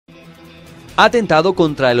Atentado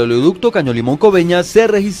contra el oleoducto Caño Limón Coveñas se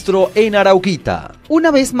registró en Arauquita.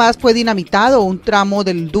 Una vez más fue dinamitado un tramo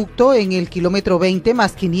del ducto en el kilómetro 20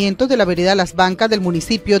 más 500 de la vereda Las Bancas del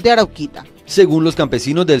municipio de Arauquita. Según los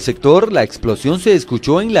campesinos del sector, la explosión se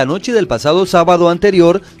escuchó en la noche del pasado sábado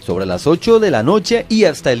anterior, sobre las 8 de la noche, y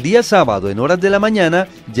hasta el día sábado, en horas de la mañana,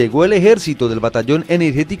 llegó el ejército del Batallón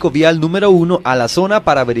Energético Vial número 1 a la zona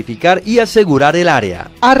para verificar y asegurar el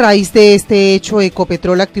área. A raíz de este hecho,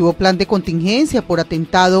 Ecopetrol activó plan de contingencia por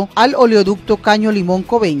atentado al oleoducto Caño Limón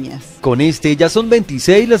Coveñas. Con este ya son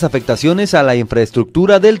 26 las afectaciones a la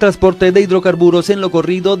infraestructura del transporte de hidrocarburos en lo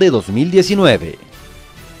corrido de 2019.